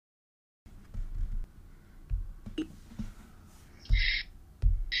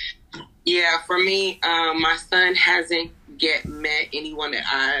Yeah, for me, my son hasn't yet met anyone that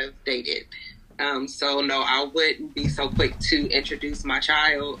I've dated. So no, I wouldn't be so quick to introduce my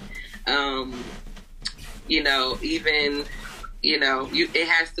child. Even, it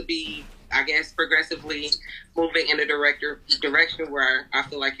has to be, I guess, progressively moving in a direction where I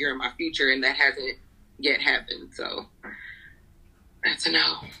feel like you're in my future, and that hasn't yet happened. So that's a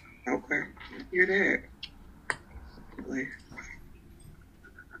no. Okay. Hear that.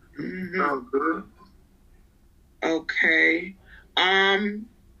 Mm-hmm. Sounds good. Okay. How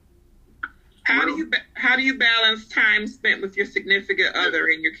do you balance time spent with your significant other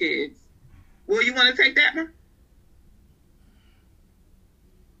and your kids? Will you want to take that one?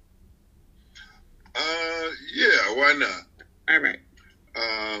 Yeah, why not? All right.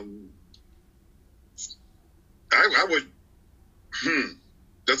 I would.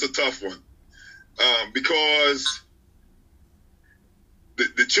 That's a tough one, because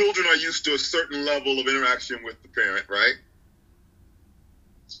the children are used to a certain level of interaction with the parent, right?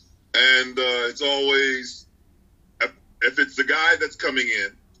 And it's always, if it's the guy that's coming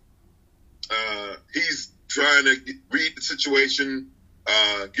in, he's trying to read the situation,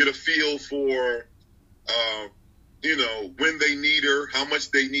 get a feel for, when they need her, how much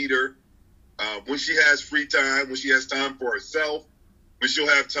they need her, when she has free time, when she has time for herself, when she'll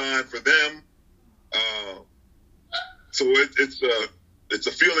have time for them. So it's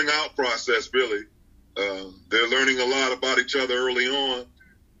a feeling out process, really. They're learning a lot about each other early on,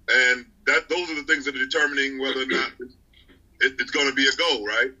 and those are the things that are determining whether or not it's going to be a go,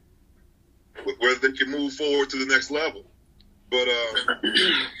 right? Whether they can move forward to the next level. But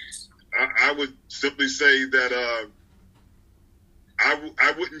I would simply say that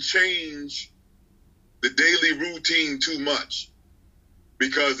I wouldn't change the daily routine too much,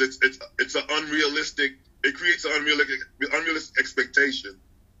 because it's an unrealistic. It creates an unrealistic expectation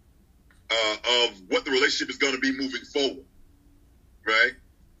of what the relationship is going to be moving forward, right?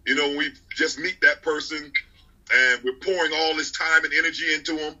 When we just meet that person and we're pouring all this time and energy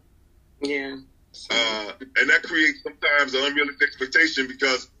into them. Yeah. And that creates sometimes an unrealistic expectation,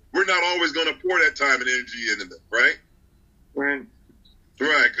 because we're not always going to pour that time and energy into them, right? Right.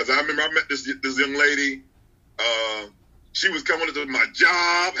 Right, because I remember I met this young lady. She was coming to my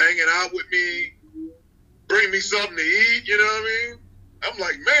job, hanging out with me, bring me something to eat, you know what I mean? I'm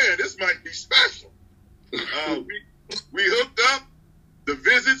like, man, this might be special. We hooked up, the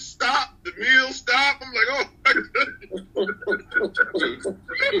visits stopped, the meals stopped. I'm like, oh my goodness.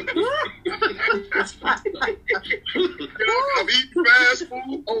 I'm eating fast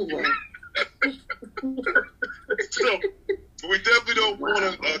food. Oh, wow. So we definitely don't want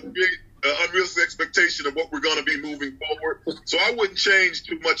to create an unrealistic expectation of what we're going to be moving forward. So I wouldn't change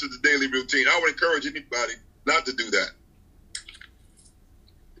too much of the daily routine. I would encourage anybody not to do that.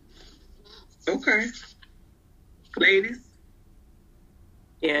 Okay. Ladies?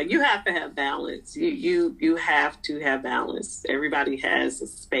 Yeah, you have to have balance. You have to have balance. Everybody has a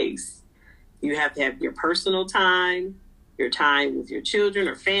space. You have to have your personal time, your time with your children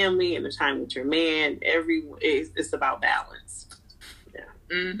or family, and the time with your man. It's about balance. Yeah.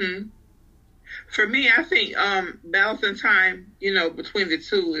 Mm-hmm. For me, I think balancing time, between the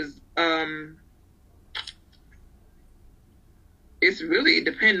two is it's really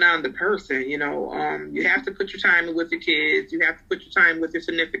depending on the person. You have to put your time in with your kids. You have to put your time with your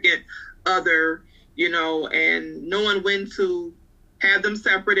significant other. And knowing when to have them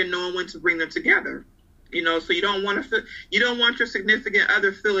separate and knowing when to bring them together. So you don't want your significant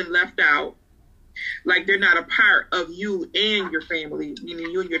other feeling left out, like they're not a part of you and your family, meaning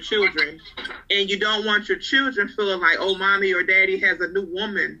you and your children. And you don't want your children feeling like, oh, mommy or daddy has a new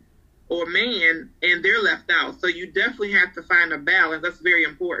woman or man and they're left out. So you definitely have to find a balance. That's very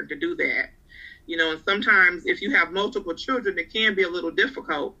important to do that. And sometimes if you have multiple children, it can be a little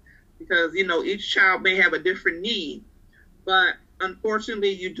difficult because, each child may have a different need. But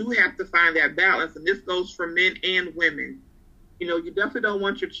unfortunately, you do have to find that balance. And this goes for men and women. You definitely don't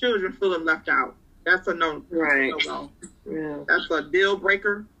want your children feeling left out. That's a no. Right. No. Yeah. That's a deal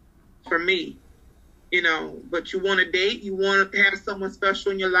breaker for me. But you want to date, you want to have someone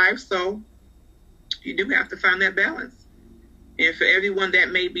special in your life, so you do have to find that balance. And for everyone,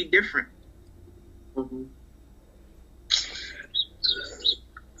 that may be different. Mm-hmm.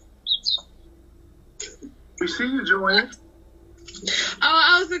 We see you, Joanne.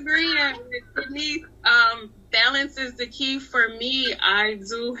 I was agreeing with Denise. Balance is the key for me. I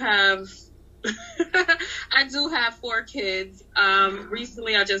do have 4 kids.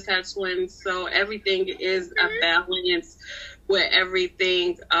 Recently I just had twins, so everything is a balance with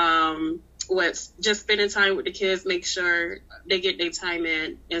everything. just spending time with the kids, make sure they get their time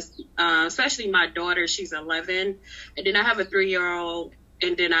in, and especially my daughter, she's 11, and then I have a 3-year-old,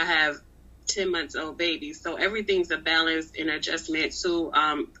 and then I have 10 months old baby. So everything's a balance and adjustment to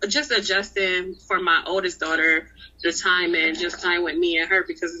just adjusting for my oldest daughter the time and just time with me and her,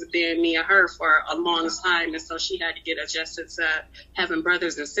 because it's been me and her for a long time, and so she had to get adjusted to having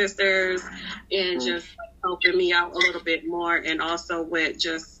brothers and sisters and just helping me out a little bit more, and also with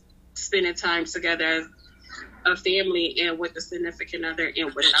just spending time together as a family and with the significant other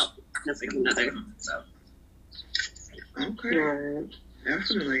and without the significant other. So okay,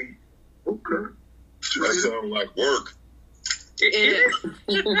 definitely. Okay. That sounds like work. It is.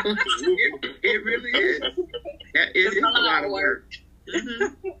 It really is. It is a lot of work.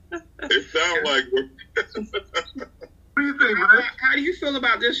 Mm-hmm. It sounds like work. What do you think, man? How do you feel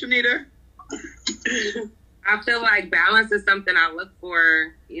about this, Shanita? I feel like balance is something I look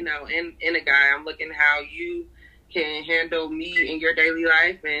for, in a guy. I'm looking how you can handle me in your daily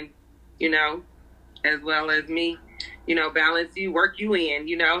life, and, as well as me, balance you, work you in,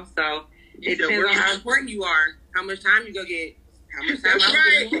 so it depends on how important you are, how much time you go get, how much time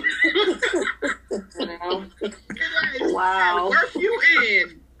Wow. Work you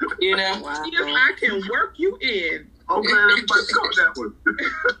in. Wow. I can work you in. Okay, everybody cover that one.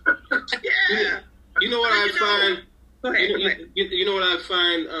 Yeah. You know what I find? Go ahead. You know what I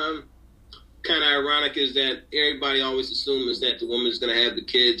find kind of ironic is that everybody always assumes that the woman is going to have the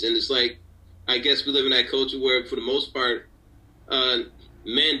kids, and it's like, I guess we live in that culture where, for the most part,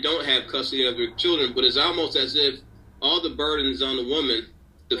 men don't have custody of their children, but it's almost as if all the burden is on the woman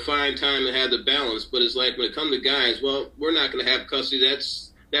to find time and have the balance. But it's like when it comes to guys, well, we're not going to have custody.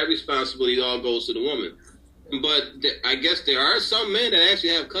 That responsibility all goes to the woman. But I guess there are some men that actually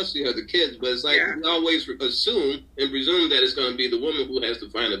have custody of the kids, but it's like we always assume and presume that it's going to be the woman who has to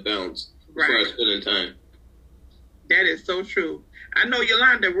find a balance as far as spending time. That is so true. I know,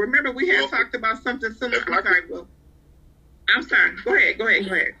 Yolanda, remember we had talked about something similar. I'm sorry, Will. I'm sorry. Go ahead,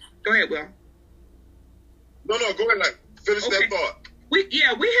 Will. No, go ahead. Finish that thought. We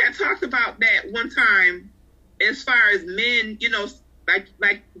had talked about that one time as far as men,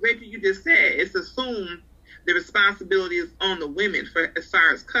 like Reggie, you just said, it's assumed the responsibility is on the women for as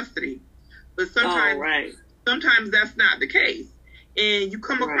far as custody. But sometimes that's not the case. And you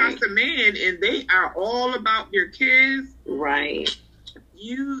come across a man and they are all about their kids. Right.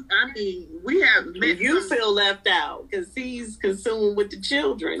 We have met you feel left out because he's consumed with the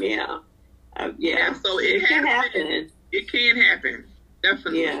children. Yeah. So it can happen. It can happen.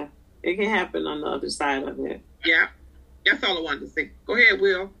 Definitely. Yeah. It can happen on the other side of it. Yeah. That's all I wanted to say. Go ahead,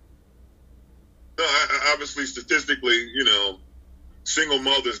 Will. No, obviously, statistically, single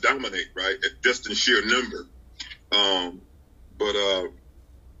mothers dominate, right? Just in sheer number. But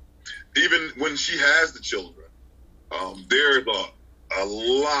even when she has the children, there's a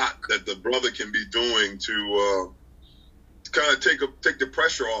lot that the brother can be doing to kind of take the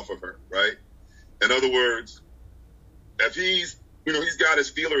pressure off of her, right? In other words, if he's got his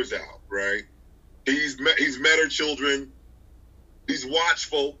feelers out, right? He's met her children. He's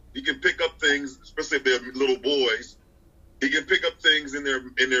watchful. He can pick up things, especially if they're little boys. He can pick up things in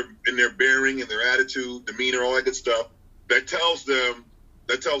their bearing, in their attitude, demeanor, all that good stuff that tells him,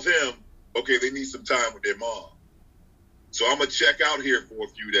 okay, they need some time with their mom. So I'm gonna check out here for a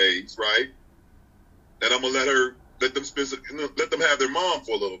few days, right? And I'm gonna let them have their mom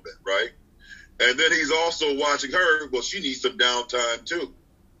for a little bit, right? And then he's also watching her. Well, she needs some downtime too,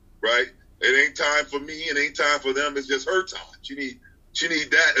 right? It ain't time for me. It ain't time for them. It's just her time. She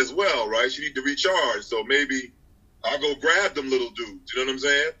need that as well, right? She need to recharge. So maybe I'll go grab them little dudes. You know what I'm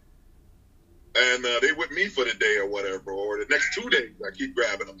saying? And they with me for the day or whatever, or the next 2 days I keep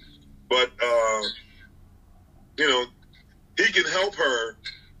grabbing them. But he can help her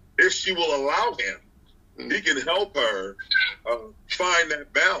if she will allow him. He can help her find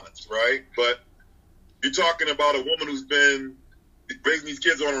that balance, right? But you're talking about a woman who's been raising these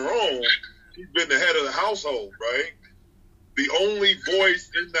kids on her own. She's been the head of the household, right? The only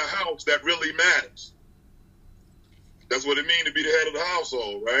voice in the house that really matters. That's what it means to be the head of the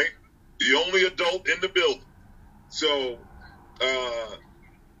household, right? The only adult in the building. So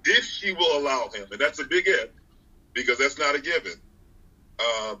if she will allow him, and that's a big if, because that's not a given,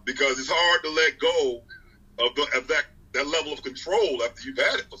 because it's hard to let go of that level of control after you've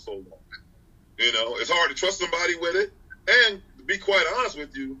had it for so long. It's hard to trust somebody with it, and to be quite honest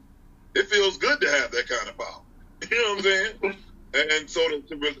with you, it feels good to have that kind of power. You know what I'm saying? And so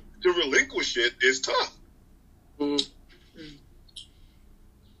to relinquish it is tough. Okay.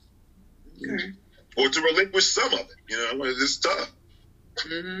 Or to relinquish some of it, it's tough.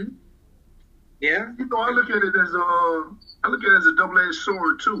 Mm-hmm. Yeah. You know, I look at it as a double-edged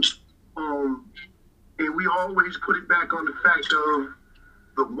sword too. And we always put it back on the fact of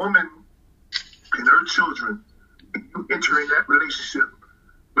the woman and her children. You enter in that relationship,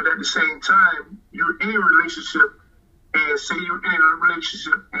 but at the same time, you're in a relationship, and say you're in a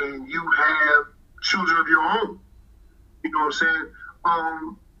relationship and you have children of your own. You know what I'm saying?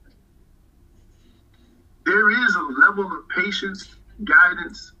 There is a level of patience,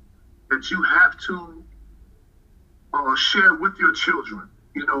 guidance that you have to share with your children.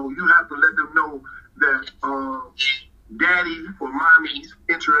 You know, you have to let them know that daddy or mommy's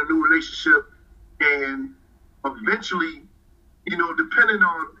enter a new relationship, and eventually, you know, depending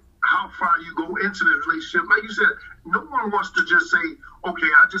on how far you go into the relationship, like you said, no one wants to just say,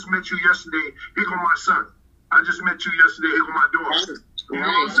 okay, I just met you yesterday, here go my son. I just met you yesterday, here go my daughter. You know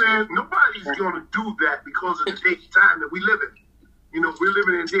what I'm saying? Nobody's going to do that because of the day and time that we live in. You know, we're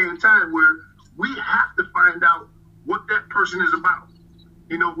living in a day and time where we have to find out what that person is about.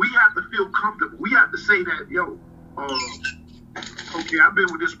 You know, we have to feel comfortable. We have to say that, yo, okay, I've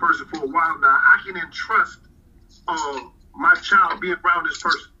been with this person for a while now. I can entrust my child being around this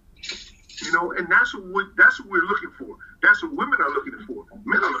person. You know, and that's what we're looking for. That's what women are looking for.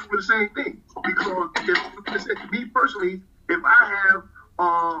 Men are looking for the same thing. Because me personally, if I have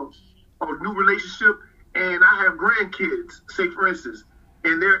a new relationship and I have grandkids, say for instance,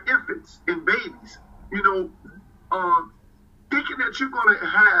 and they're infants and babies, you know, thinking that you're going to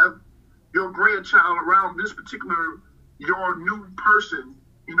have your grandchild around this particular, your new person,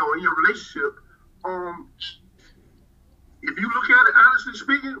 you know, in your relationship, if you look at it, honestly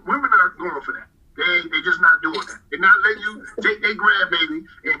speaking, women aren't going for that. They just not doing that. They're not letting you take their grandbaby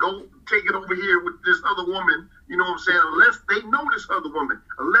and go take it over here with this other woman, you know what I'm saying, unless they know this other woman,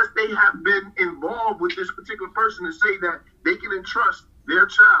 unless they have been involved with this particular person to say that they can entrust their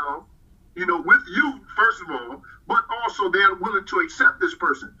child, you know, with you, first of all, but also they're willing to accept this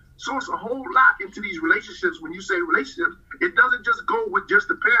person. So it's a whole lot into these relationships. When you say relationships, it doesn't just go with just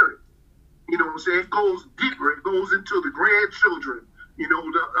the parent. You know what I'm saying? It goes deeper. It goes into the grandchildren, you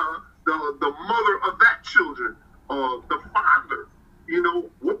know, the mother of that children, the father. You know,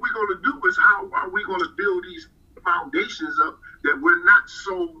 what we're going to do is how are we going to build these foundations up that we're not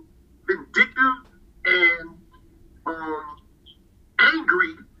so vindictive and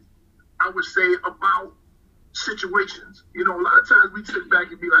angry, I would say, about situations. You know, a lot of times we sit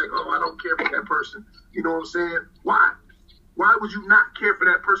back and be like, oh, I don't care for that person. You know what I'm saying? Why? Why would you not care for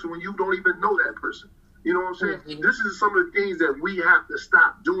that person when you don't even know that person? You know what I'm saying? Mm-hmm. This is some of the things that we have to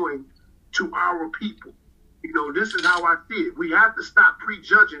stop doing to our people. You know, this is how I see it. We have to stop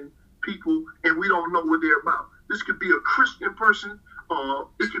prejudging people and we don't know what they're about. This could be a Christian person,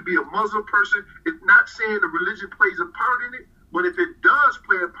 it could be a Muslim person. It's not saying the religion plays a part in it, but if it does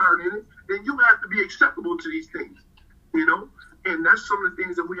play a part in it, then you have to be acceptable to these things, you know? And that's some of the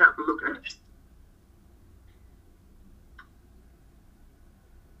things that we have to look at.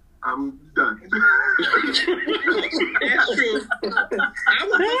 I'm done. That's true.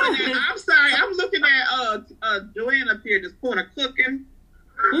 I'm sorry. I'm looking at Joanne up here this corner cooking.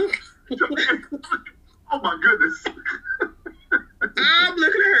 Oh my goodness. I'm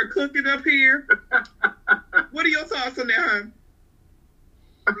looking at her cooking up here. What are your thoughts on that, hon?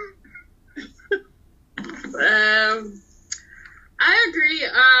 I agree.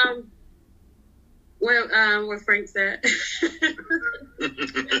 What Frank said.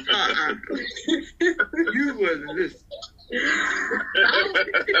 You was this. I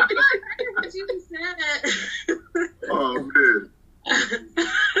agree what you said. Oh man.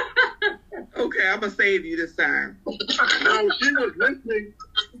 Okay, I'm gonna save you this time. No, she was listening.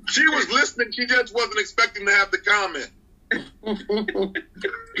 She was listening. She just wasn't expecting to have the comment.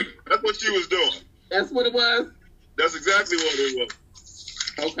 That's what she was doing. That's what it was? That's exactly what it was.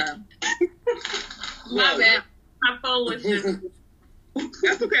 Okay. My bad. My phone was just...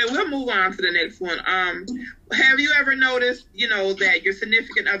 That's okay. We'll move on to the next one. Have you ever noticed, you know, that your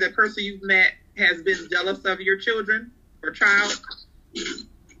significant other, the person you've met, has been jealous of your children or child?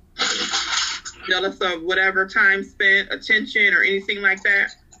 Jealous of whatever time spent, attention, or anything like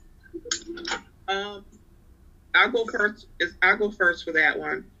that? I'll go first for that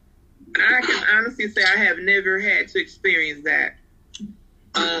one. I can honestly say I have never had to experience that.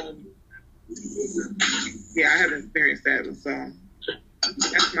 Yeah, I haven't experienced that one, so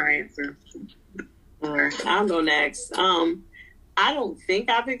that's my answer. I'll go next. I don't think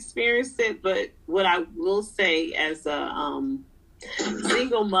I've experienced it, but what I will say as a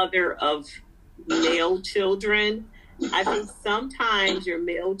single mother of male children, I think sometimes your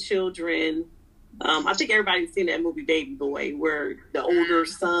male children, I think everybody's seen that movie Baby Boy, where the older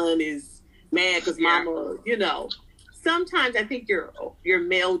son is man, because mama, you know, sometimes I think your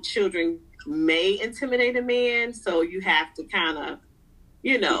male children may intimidate a man, so you have to kind of,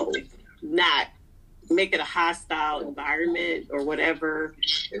 you know, not make it a hostile environment or whatever,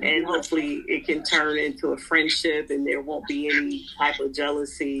 and hopefully it can turn into a friendship and there won't be any type of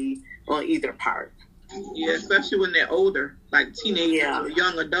jealousy on either part. Yeah, especially when they're older, like teenagers or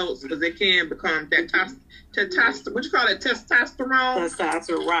young adults, because they can become testosterone. What you call it? Testosterone.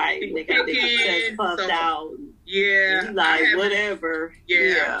 Testosterone, right? They got their chest puffed out. Yeah, like whatever.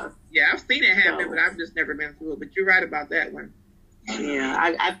 Yeah, I've seen it happen, but I've just never been through it. But you're right about that one. Yeah,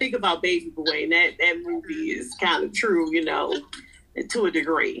 I think about Baby Boy, and that movie is kind of true, you know, to a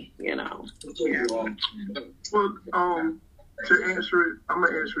degree, you know. Yeah. Well, to answer it, I'm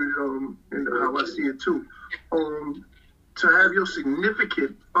gonna answer it in how I see it too. To have your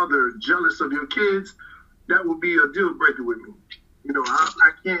significant other jealous of your kids, that would be a deal breaker with me. You know,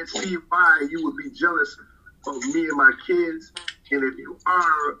 I can't see why you would be jealous of me and my kids. And if you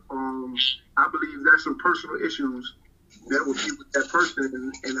are, I believe there's some personal issues that would be with that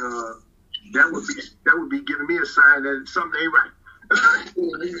person, and that would be giving me a sign that something ain't right.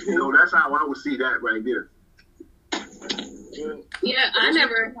 You know, that's how I would see that right there. Yeah, I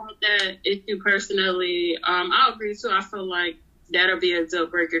never had that issue personally. I agree too. I feel like that'll be a deal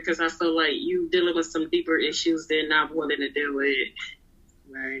breaker because I feel like you dealing with some deeper issues than I'm willing to deal with.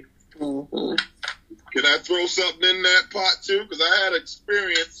 Right. Mm-hmm. Can I throw something in that pot too? Because I had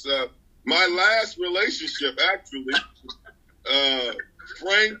experience. My last relationship, actually,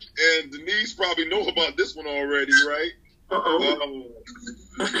 Frank and Denise probably know about this one already, right?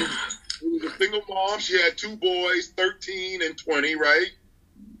 She was a single mom. She had 2 boys, 13 and 20, right?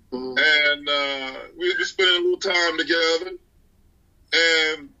 Mm-hmm. And we were just spending a little time together.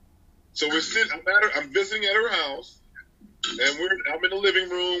 And so we're sitting. I'm visiting at her house, and I'm in the living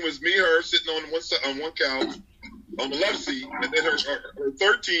room. It's me, her, sitting on one couch, on the left seat, and then her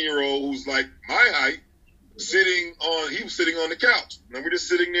 13-year-old, who's like my height, he was sitting on the couch. And we're just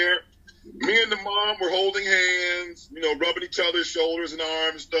sitting there. Me and the mom were holding hands, you know, rubbing each other's shoulders and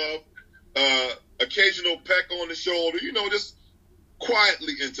arms and stuff. Occasional peck on the shoulder, you know, just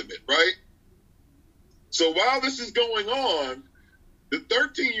quietly intimate, right? So while this is going on, the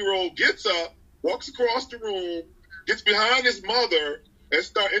 13-year-old gets up, walks across the room, gets behind his mother, and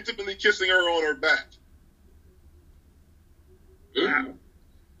start intimately kissing her on her back. Wow.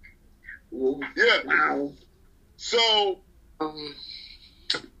 Yeah. Wow. So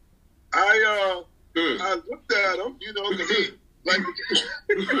I looked at him, you know, because he like I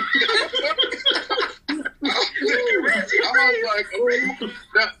was like, oh,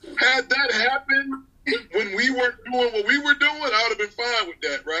 now, had that happened when we weren't doing what we were doing, I would have been fine with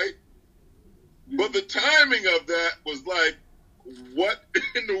that, right? But the timing of that was like, what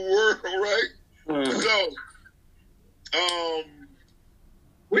in the world, right? So,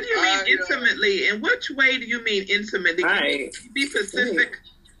 what do you mean intimately? In which way do you mean intimately? Right. Can you be specific?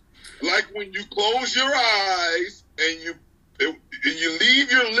 Like when you close your eyes and you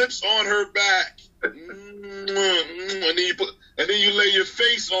leave your lips on her back, and then you lay your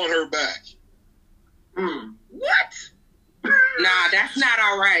face on her back. What? Nah, that's not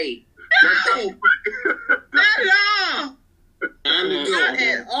all right. No, not at all. Not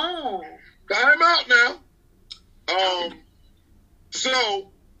at all. Time out now.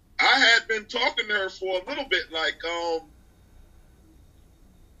 So I had been talking to her for a little bit, like,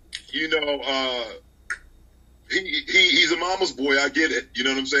 you know, he's a mama's boy. I get it. You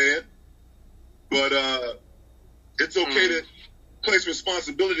know what I'm saying? But it's okay to place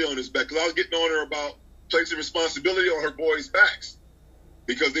responsibility on his back. Because I was getting on her about placing responsibility on her boys' backs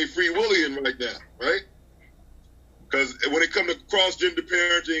because they free willing right now, right? Because when it comes to cross-gender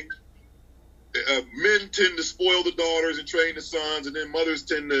parenting, men tend to spoil the daughters and train the sons, and then mothers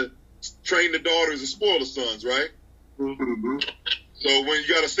tend to train the daughters and spoil the sons, right? Mm-hmm. So when you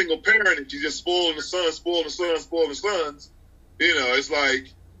got a single parent and you just spoiling the sons, you know, it's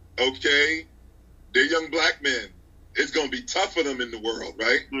like, okay, they're young black men. It's going to be tough for them in the world,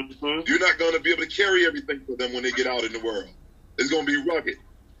 right? Mm-hmm. You're not going to be able to carry everything for them when they get out in the world. It's going to be rugged,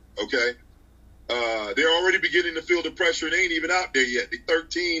 okay? They're already beginning to feel the pressure and they ain't even out there yet. They're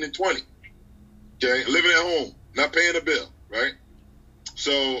 13 and 20, okay? Living at home, not paying a bill, right?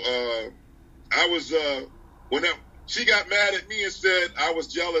 So I was, she got mad at me and said I was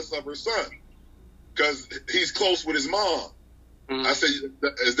jealous of her son because he's close with his mom. Mm-hmm. I said,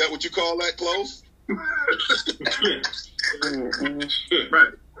 is that what you call that close? Right. All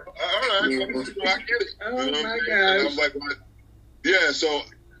right. Yeah. I get it. Oh, you know my gosh. I'm like, what? Yeah, so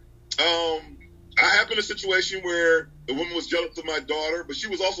I happened in a situation where the woman was jealous of my daughter, but she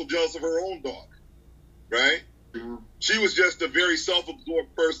was also jealous of her own daughter, right? Mm-hmm. She was just a very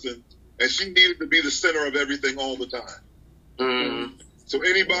self-absorbed person, and she needed to be the center of everything all the time. Mm. So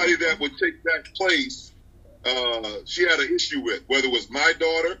anybody that would take that place, she had an issue with, whether it was my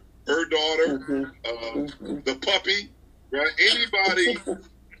daughter, her daughter, the puppy, right? Anybody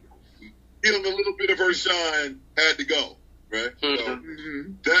getting a little bit of her shine had to go, right? So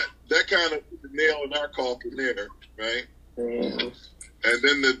that kind of put the nail in our coffin there, right? Yeah. And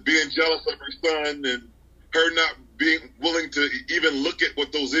then the being jealous of her son and her not being willing to even look at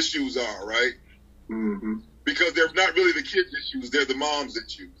what those issues are, right? Mm-hmm. Because they're not really the kids' issues, they're the mom's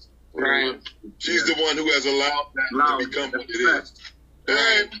issues. Right. She's the one who has allowed that to become what it is.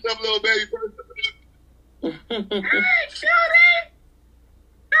 Hey, what's up, little baby person? Hey, cutie!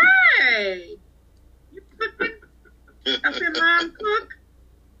 Hey! You cooking? I said, Mom, cook?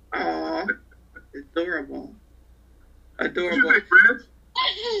 Aw, adorable. Adorable. What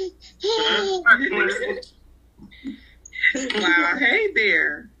you think, Wow, hey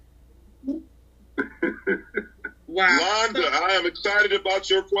there. Wow. Londa, I am excited about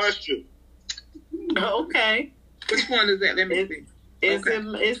your question. Okay. Which one is that? Let me see. Is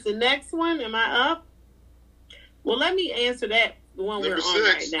the next one? Am I up? Well, let me answer that. The one Number we're on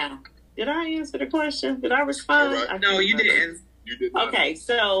 6. right now. Did I answer the question? Did I respond? All right. No, you didn't. You did not. Okay,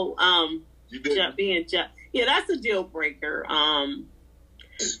 so You did. yeah, that's a deal breaker.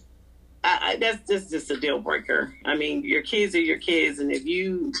 That's just a deal breaker. I mean, your kids are your kids, and if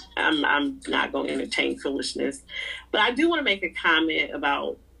I'm not going to entertain foolishness. But I do want to make a comment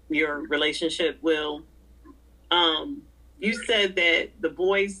about your relationship, Will. You said that the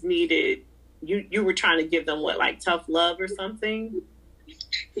boys needed you were trying to give them what, like tough love or something?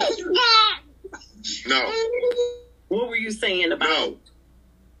 No. What were you saying about? No.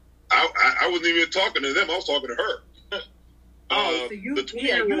 I wasn't even talking to them. I was talking to her. Oh, so you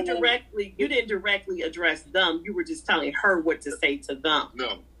didn't directly address them. You were just telling her what to say to them.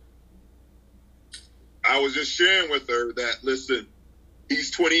 No. I was just sharing with her that, listen,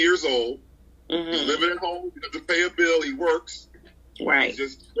 he's 20 years old. Mm-hmm. He's living at home. He doesn't pay a bill. He works. Right.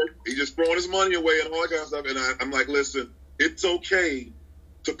 He's just throwing his money away and all that kind of stuff. And I'm like, listen, it's okay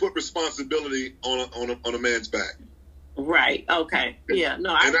to put responsibility on a man's back. Right. Okay. Yeah.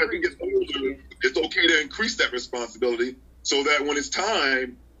 No, I agree. And I think it's okay to increase that responsibility so that when it's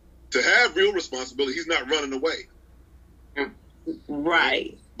time to have real responsibility, he's not running away.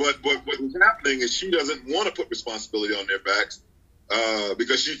 Right. But what's happening is she doesn't want to put responsibility on their backs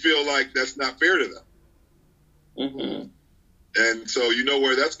because she feels like that's not fair to them. Mm-hmm. And so you know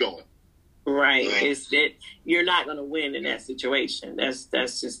where that's going. Right. It's that you're not going to win in that situation. That's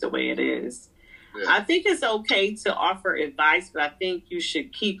just the way it is. Yeah. I think it's okay to offer advice, but I think you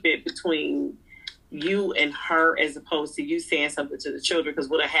should keep it between you and her as opposed to you saying something to the children, because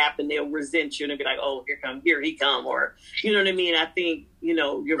what'll happen, they'll resent you and they'll be like, oh, here he come, or you know what I mean? I think,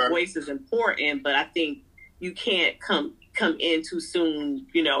 your voice is important, but I think you can't come in too soon,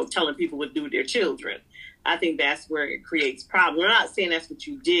 telling people what to do with their children. I think that's where it creates problems. I'm not saying that's what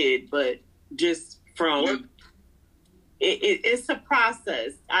you did, but just from it's a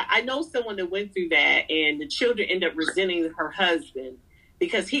process. I know someone that went through that, and the children end up resenting her husband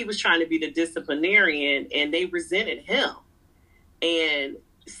because he was trying to be the disciplinarian, and they resented him. And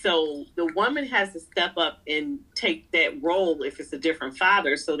so the woman has to step up and take that role if it's a different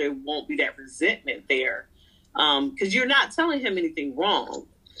father, so there won't be that resentment there. Because you're not telling him anything wrong,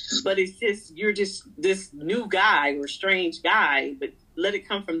 but it's just, you're just this new guy or strange guy, but let it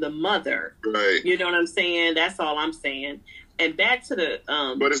come from the mother. Right. You know what I'm saying? That's all I'm saying. And back to the...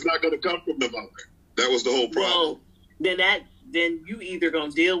 but it's not going to come from the mother. That was the whole problem. Well, then you either going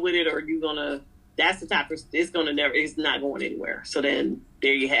to deal with it or you're going to... That's the type of... It's not going anywhere. So then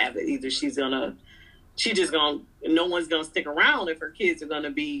there you have it. Either no one's going to stick around if her kids are going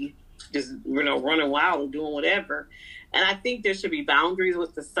to be just, running wild and doing whatever. And I think there should be boundaries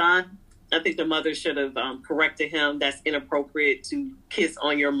with the son. I think the mother should have corrected him. That's inappropriate to kiss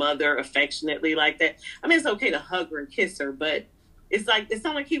on your mother affectionately like that. I mean, it's okay to hug her and kiss her, but it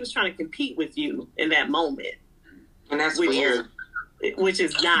sounded like he was trying to compete with you in that moment. And that's weird. Which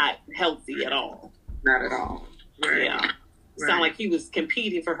is not healthy at all. Not at all. Right. Yeah. Sound like he was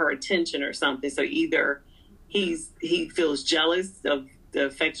competing for her attention or something. So either he feels jealous of the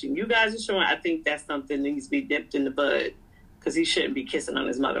affection you guys are showing. I think that's something that needs to be dipped in the bud, because he shouldn't be kissing on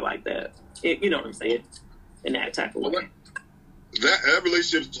his mother like that. You know what I'm saying? In that type of way. That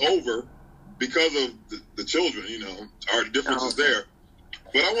relationship's over because of the children, our differences there.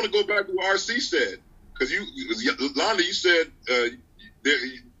 But I want to go back to what RC said, because Londa, you said,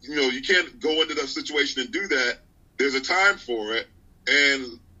 you can't go into that situation and do that. there's a time for it.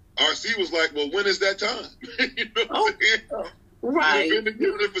 And RC was like, well, when is that time? You know what I'm saying? Right. You've been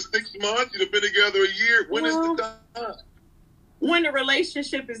together for 6 months. You've been together a year. When is the time? When the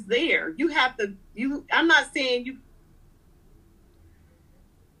relationship is there, you have to. I'm not saying you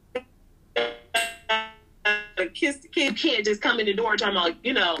kiss the kid. Can't just come in the door talking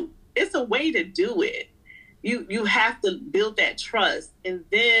about. It's a way to do it. You have to build that trust, and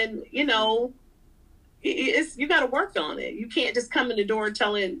then you got to work on it. You can't just come in the door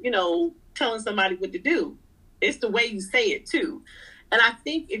telling somebody what to do. It's the way you say it too. And I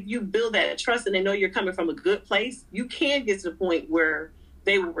think if you build that trust and they know you're coming from a good place, you can get to the point where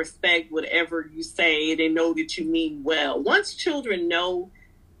they will respect whatever you say. They know that you mean well. Once children know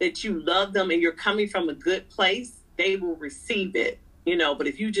that you love them and you're coming from a good place, they will receive it. But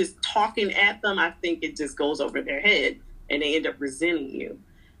if you just talking at them, I think it just goes over their head and they end up resenting you,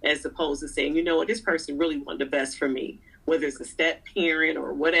 as opposed to saying, this person really wanted the best for me. Whether it's a step parent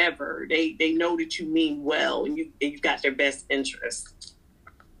or whatever, they know that you mean well and you've got their best interest.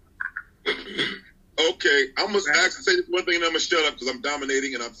 Okay, I'm going to say this one thing and I'm going to shut up because I'm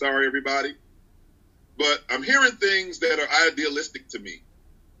dominating and I'm sorry, everybody. But I'm hearing things that are idealistic to me.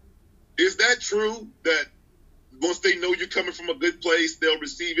 Is that true that once they know you're coming from a good place, they'll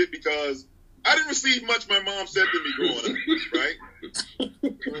receive it? Because I didn't receive much my mom said to me growing up, right?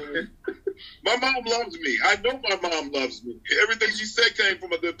 My mom loves me. I know my mom loves me. Everything she said came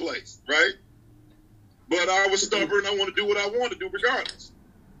from a good place, right? But I was stubborn. I want to do what I want to do regardless,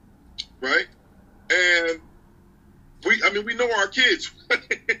 right? And we know our kids.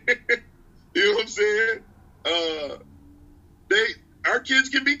 You know what I'm saying? Our kids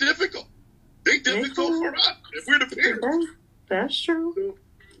can be difficult. They difficult for us if we're the parents. That's true.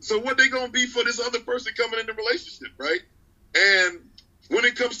 So what they gonna be for this other person coming in the relationship, right? And when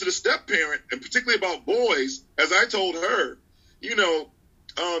it comes to the step parent, and particularly about boys, as I told her, you don't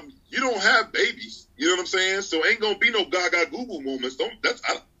have babies. You know what I'm saying? So ain't gonna be no gaga goo goo moments.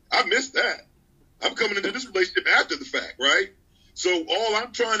 I missed that. I'm coming into this relationship after the fact, right? So all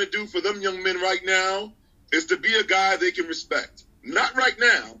I'm trying to do for them young men right now is to be a guy they can respect. Not right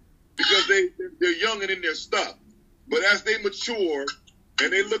now, because they're young and in their stuff. But as they mature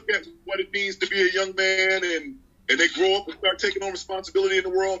and they look at what it means to be a young man and they grow up and start taking on responsibility in the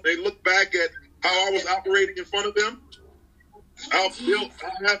world, they look back at how I was operating in front of them, I'll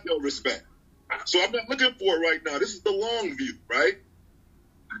have no respect. So I'm not looking for it right now. This is the long view, right?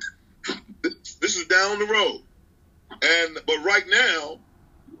 This is down the road. But right now,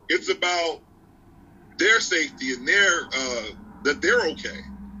 it's about their safety and that they're okay.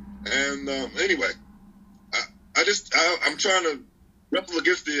 And anyway, I'm trying to wrestle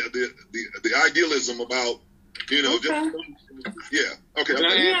against the idealism about, Okay. Okay. Can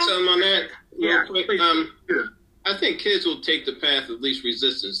I add something on that real quick? Yeah. I think kids will take the path of least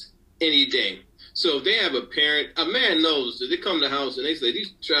resistance any day. So if they have a parent, a man knows that they come to the house and they say,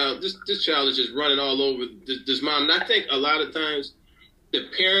 this child is just running all over this mom. And I think a lot of times the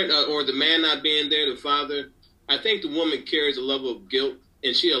parent or the man not being there, the father, I think the woman carries a level of guilt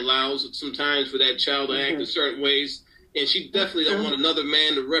and she allows sometimes for that child to act in certain ways. And she definitely don't want another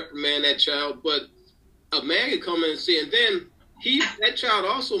man to reprimand that child. But a man can come in and see, and then that child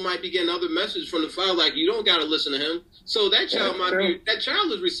also might be getting other messages from the father, like you don't got to listen to him. So that child that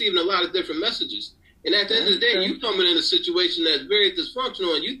child is receiving a lot of different messages. And at the end of the day, you coming in a situation that's very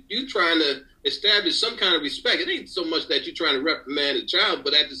dysfunctional, and you trying to establish some kind of respect. It ain't so much that you're trying to reprimand a child,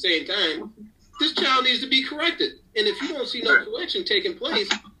 but at the same time, this child needs to be corrected. And if you don't see no correction taking place,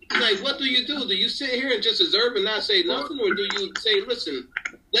 like, what do? Do you sit here and just observe and not say nothing, or do you say, listen,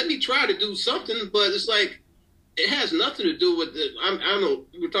 let me try to do something? But it's like, it has nothing to do with I don't know,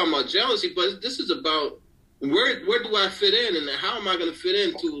 we're talking about jealousy, but this is about where do I fit in, and how am I going to fit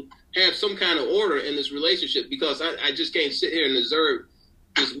in to have some kind of order in this relationship? Because I just can't sit here and observe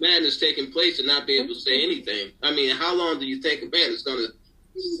this madness taking place and not be able to say anything. I mean, how long do you think a man is going to,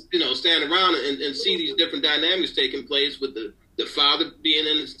 stand around and see these different dynamics taking place with the father being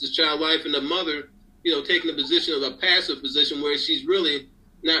in the child's life and the mother, taking the position of a passive position where she's really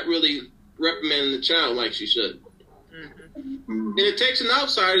not really reprimanding the child like she should. And it takes an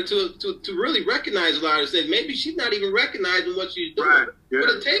outsider to really recognize a lot of things. Maybe she's not even recognizing what she's doing. Right. Yeah. But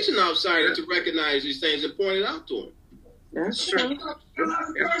it takes an outsider to recognize these things and point it out to him. That's true.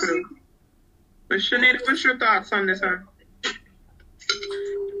 That's true. But Shanita, what's your thoughts on this, huh?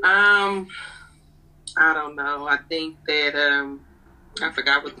 I don't know. I think that I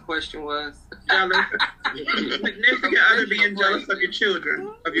forgot what the question was. Jealous. Significant other being jealous of your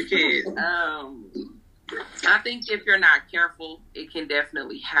children, of your kids. I think if you're not careful, it can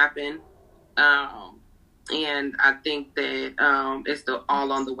definitely happen. And I think that it's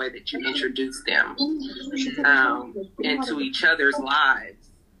all on the way that you introduce them into each other's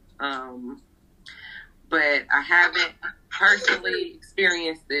lives. But I haven't personally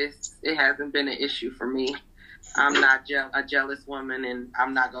experienced this. It hasn't been an issue for me. I'm not a jealous woman, and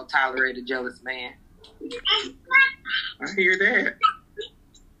I'm not going to tolerate a jealous man. I hear that.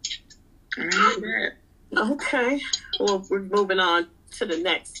 Okay. Well, we're moving on to the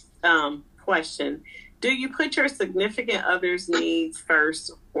next question. Do you put your significant other's needs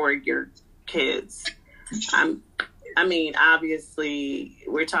first or your kids? I mean, obviously,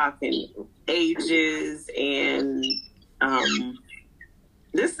 we're talking ages, and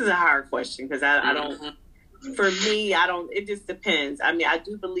this is a hard question because I don't, for me, it just depends. I mean, I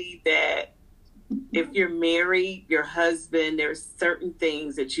do believe that if you're married, your husband, there's certain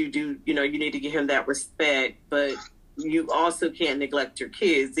things that you do, you need to give him that respect, but you also can't neglect your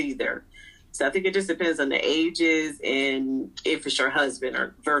kids either. So I think it just depends on the ages and if it's your husband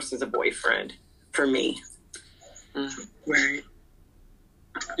or versus a boyfriend for me. Right.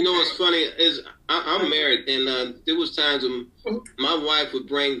 You know what's funny is I'm married, and there was times when my wife would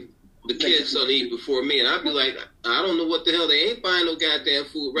bring the kids something to eat before me, and I'd be like, I don't know what the hell, they ain't buying no goddamn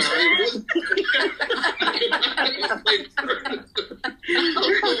food around here. I don't know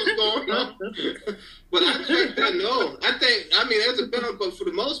what's going on. But I think that, there's a balance, but for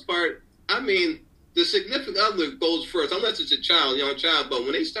the most part, I mean, the significant other goes first, unless it's a young child, but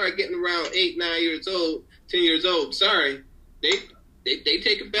when they start getting around 8, 9 years old, 10 years old, sorry, they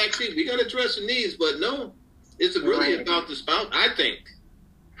take it back to you. We're going to address the needs, but no, it's really about the spouse, I think.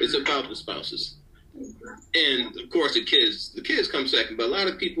 It's about the spouses. And, of course, the kids. The kids come second, but a lot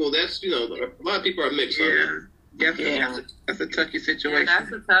of people, a lot of people are mixed on that. Definitely. That's a touchy situation. Yeah,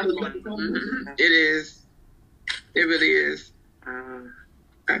 that's a tough one. Mm-hmm. It is. It really is.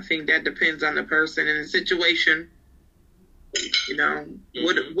 I think that depends on the person and the situation.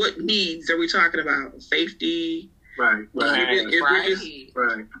 What needs are we talking about? Safety. Right.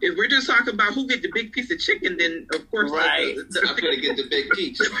 If we're just talking about who get the big piece of chicken, then of course, I'm gonna get the big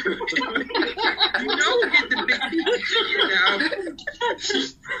piece. Who get the big piece of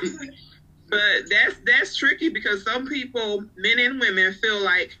chicken. But that's tricky because some people, men and women, feel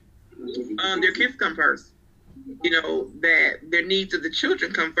like their kids come first. That their needs of the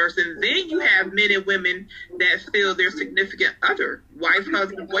children come first, and then you have men and women that feel their significant other, wife,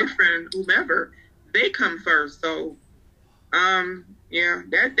 husband, boyfriend, whomever, they come first. So,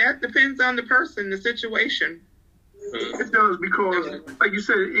 that depends on the person, the situation. It does because, like you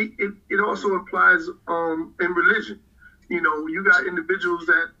said, it also applies in religion. You got individuals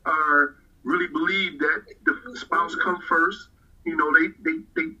that are really believe that the spouse come first. They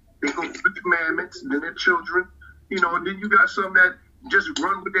go through the commandments, and then their children. And then you got some that just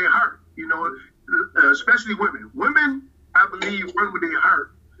run with their heart. Especially women. Women, I believe, run with their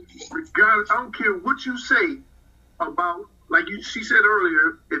heart. Regardless, I don't care what you say about, like she said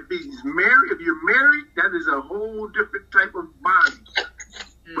earlier, if you're married, that is a whole different type of bonding.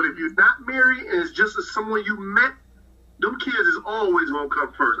 But if you're not married and it's just someone you met, them kids is always going to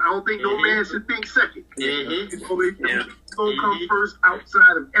come first. I don't think no man should think second. It's going to come first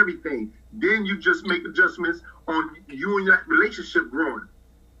outside of everything. Then you just make adjustments on you and that relationship growing.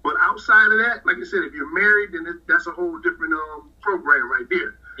 But outside of that, like I said, if you're married, then that's a whole different program right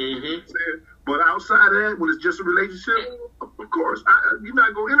there. But outside of that, when it's just a relationship, of course, you're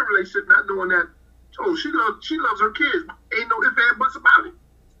not going in a relationship not knowing that, she loves her kids. Ain't no ifs, ands, buts about it.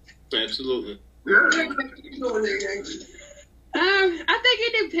 Absolutely. Yeah. I think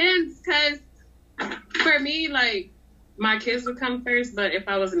it depends because for me, like, my kids would come first, but if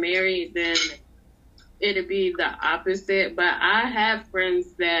I was married, then it'd be the opposite. But I have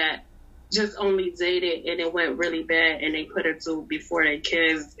friends that just only dated and it went really bad and they put it to before their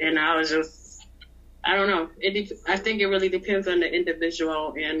kids, and I was just, I don't know. I think it really depends on the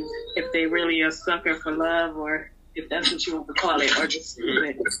individual and if they really a sucker for love, or if that's what you want to call it, or just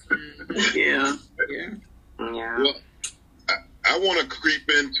Yeah. Well, I want to creep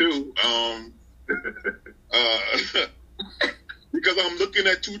in too, because I'm looking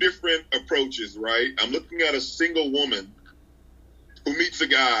at two different approaches, right? I'm looking at a single woman who meets a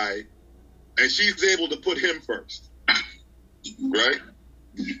guy and she's able to put him first, right?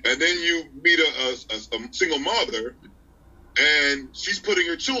 And then you meet a single mother and she's putting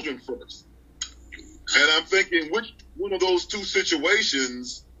her children first. And I'm thinking, which one of those two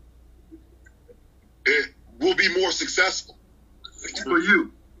situations will be more successful? For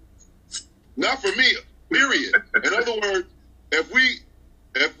you. Not for me, period. In other words, if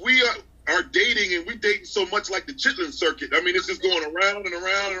we are dating and we dating so much like the Chitlin circuit, I mean, it's just going around and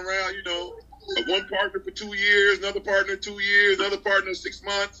around and around, one partner for 2 years, another partner 2 years, another partner 6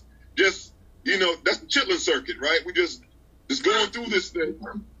 months. Just, that's the chitlin circuit, right? We just going through this thing.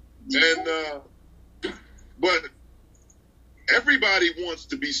 And, but everybody wants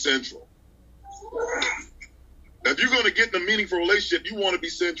to be central. Now, if you're going to get in a meaningful relationship, you want to be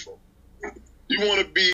central. You want to be